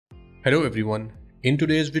Hello everyone. In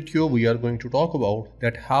today's video we are going to talk about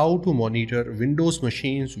that how to monitor Windows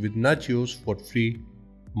machines with Nagios for free.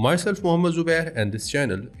 Myself Mohammed Zubair and this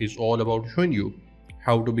channel is all about showing you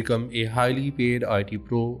how to become a highly paid IT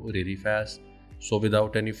pro really fast. So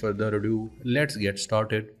without any further ado, let's get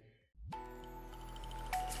started.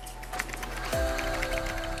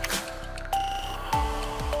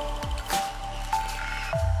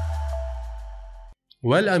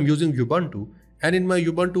 Well, I'm using Ubuntu, and in my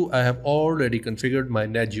Ubuntu I have already configured my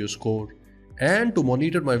Nagios core, and to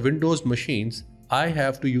monitor my Windows machines I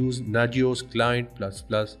have to use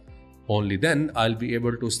NSClient++. Only then I'll be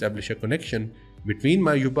able to establish a connection between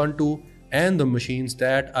my Ubuntu and the machines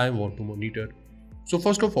that I want to monitor. So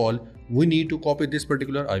first of all, we need to copy this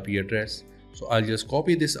particular IP address. So I'll just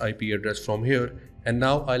copy this IP address from here, and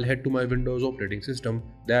now I'll head to my Windows operating system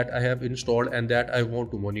that I have installed and that I want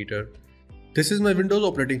to monitor. This is my Windows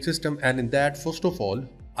operating system, and in that, first of all,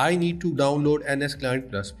 I need to download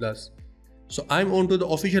NSClient++. So I'm onto the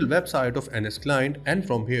official website of NSClient, and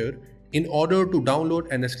from here, in order to download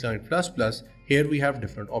NSClient++, here we have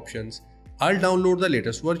different options. I'll download the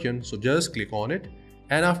latest version, so just click on it,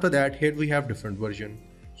 and after that here we have different version.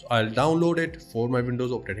 So I'll download it for my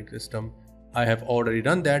Windows operating system. I have already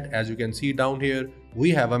done that. As you can see down here, we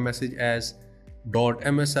have a message as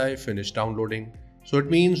 .msi finished downloading. So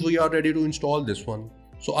it means we are ready to install this one.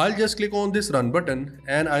 So I'll just click on this run button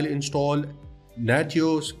and I'll install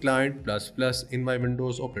Nagios Client++ in my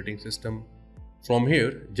Windows operating system. From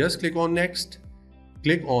here, just click on next,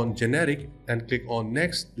 click on generic and click on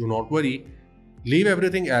next. Do not worry, leave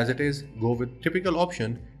everything as it is, go with typical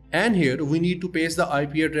option, and here we need to paste the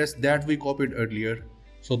IP address that we copied earlier.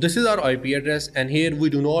 So this is our IP address, and here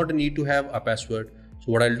we do not need to have a password.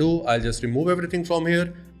 So what I'll do, I'll just remove everything from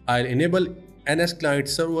here. I'll enable NSClient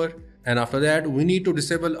server, and after that we need to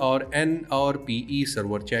disable our NRPE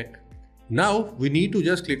server check. Now we need to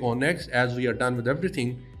just click on next as we are done with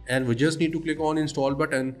everything, and we just need to click on install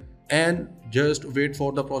button and just wait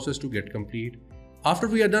for the process to get complete. After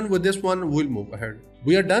we are done with this one, we'll move ahead.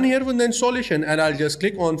 We are done here with the installation, and I'll just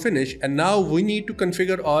click on finish, and now we need to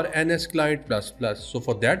configure our NSClient++. So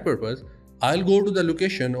for that purpose, I'll go to the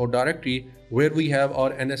location or directory where we have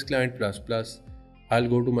our NSClient++. I'll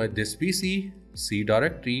go to my this PC, C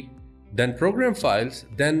directory, then program files,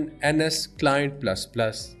 then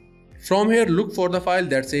NSClient++. From here, look for the file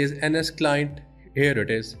that says NSClient. Here it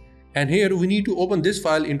is. And here we need to open this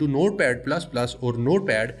file into Notepad++ or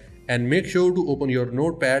Notepad, and make sure to open your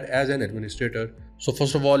Notepad as an administrator. So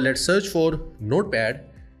first of all, let's search for Notepad,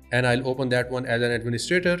 and I'll open that one as an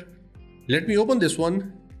administrator. Let me open this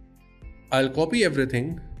one. I'll copy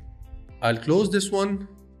everything. I'll close this one,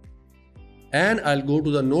 and I'll go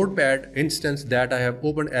to the Notepad instance that I have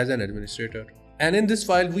opened as an administrator. And in this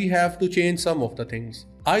file, we have to change some of the things.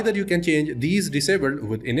 Either you can change these disabled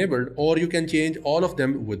with enabled, or you can change all of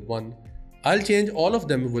them with 1. I'll change all of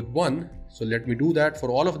them with 1. So let me do that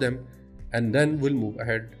for all of them, and then we'll move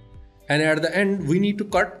ahead. And at the end, we need to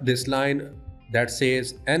cut this line that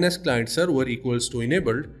says NSClient server equals to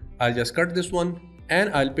enabled. I'll just cut this one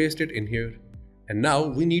and I'll paste it in here. And now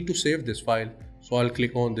we need to save this file. So I'll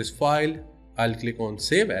click on this file. I'll click on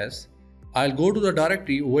save as. I'll go to the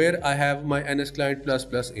directory where I have my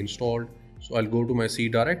NSClient++ installed. So I'll go to my C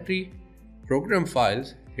directory, program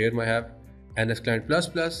files. Here I have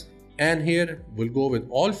NSClient++, and here we'll go with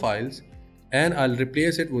all files, and I'll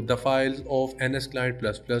replace it with the files of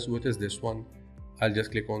NSClient++, which is this one. I'll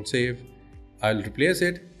just click on save. I'll replace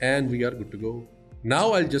it, and we are good to go.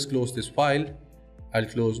 Now I'll just close this file. I'll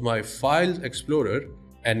close my Files Explorer,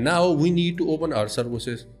 and now we need to open our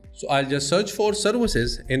services. So I'll just search for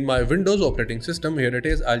services in my Windows operating system. Here it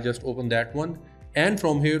is. I'll just open that one. And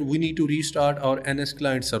from here, we need to restart our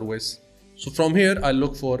NSClient service. So from here, I'll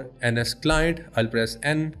look for NSClient. I'll press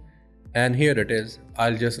N, and here it is.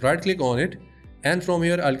 I'll just right click on it. And from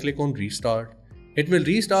here, I'll click on restart. It will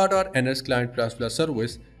restart our NSClient++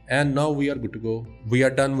 service. And now we are good to go. We are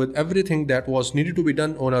done with everything that was needed to be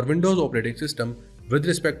done on our Windows operating system with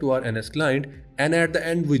respect to our NSClient. And at the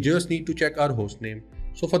end, we just need to check our host name.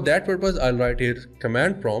 So for that purpose, I'll write here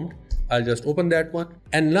command prompt. I'll just open that one.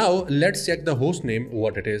 And now let's check the host name,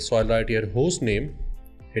 what it is. So I'll write here host name,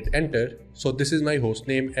 hit enter. So this is my host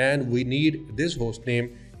name, and we need this host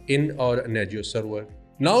name in our Nagios server.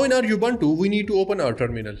 Now in our Ubuntu, we need to open our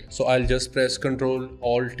terminal. So I'll just press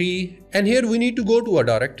Ctrl-Alt-T, and here we need to go to a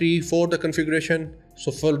directory for the configuration.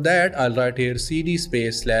 So for that, I'll write here cd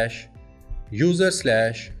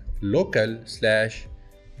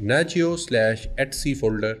 /user/local/nagios/etc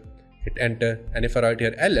folder. Hit enter, and if I write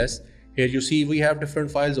here ls, here you see we have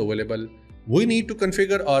different files available. we need to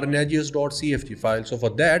configure our nagios.cfg file. So for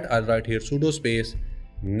that, I'll write here sudo space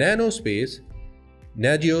nano space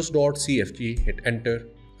nagios.cfg, hit enter.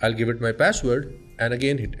 I'll give it my password and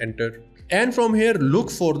again hit enter. And from here, look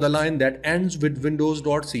for the line that ends with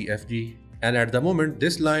windows.cfg. And at the moment,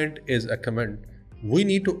 this line is a comment. We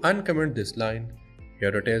need to uncomment this line.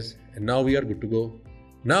 Here it is. And now we are good to go.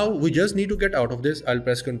 Now we just need to get out of this. I'll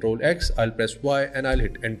press Ctrl X, I'll press Y and I'll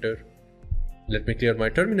hit enter. Let me clear my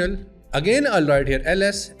terminal. Again, I'll write here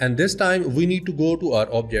ls, and this time we need to go to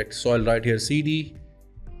our object. So I'll write here cd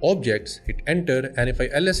objects, hit enter, and if I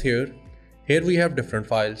ls here we have different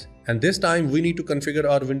files, and this time we need to configure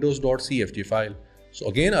our windows.cfg file. So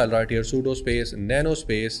again, I'll write here sudo space nano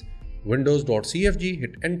space windows.cfg,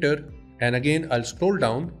 hit enter, and again I'll scroll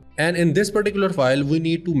down, and in this particular file we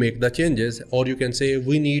need to make the changes, or you can say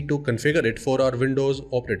we need to configure it for our Windows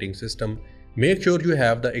operating system. Make sure you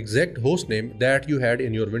have the exact hostname that you had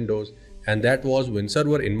in your Windows, and that was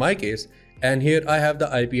WinServer in my case. And here I have the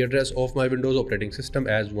IP address of my Windows operating system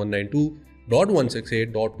as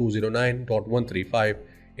 192.168.209.135.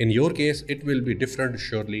 In your case, it will be different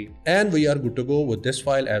surely. And we are good to go with this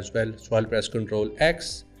file as well. So I'll press Ctrl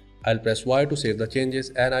X, I'll press Y to save the changes,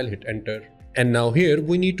 and I'll hit enter. And now here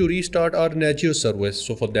we need to restart our Nagios service.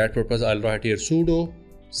 So for that purpose, I'll write here sudo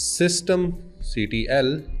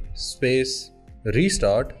systemctl space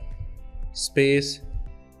restart space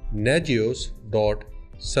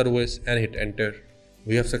nagios.service and hit enter.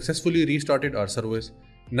 We have successfully restarted our service.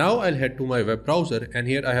 Now I'll head to my web browser, and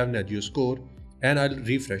here I have Nagios core, and I'll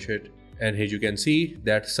refresh it. And here you can see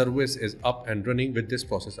that service is up and running with this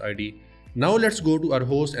process ID. Now let's go to our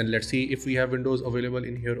host and let's see if we have Windows available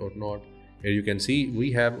in here or not. Here you can see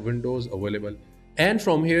we have Windows available. And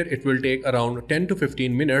from here it will take around 10 to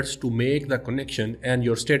 15 minutes to make the connection, and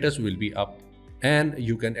your status will be up. And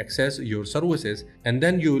you can access your services, and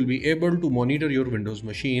then you will be able to monitor your Windows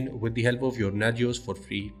machine with the help of your Nagios for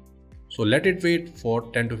free. So let it wait for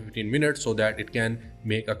 10 to 15 minutes so that it can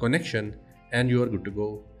make a connection, and you are good to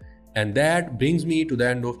go. And that brings me to the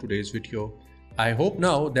end of today's video. I hope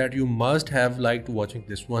now that you must have liked watching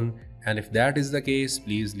this one, and if that is the case,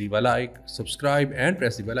 please leave a like, subscribe and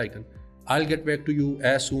press the bell icon. I'll get back to you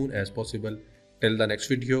as soon as possible. Till the next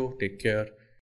video, take care.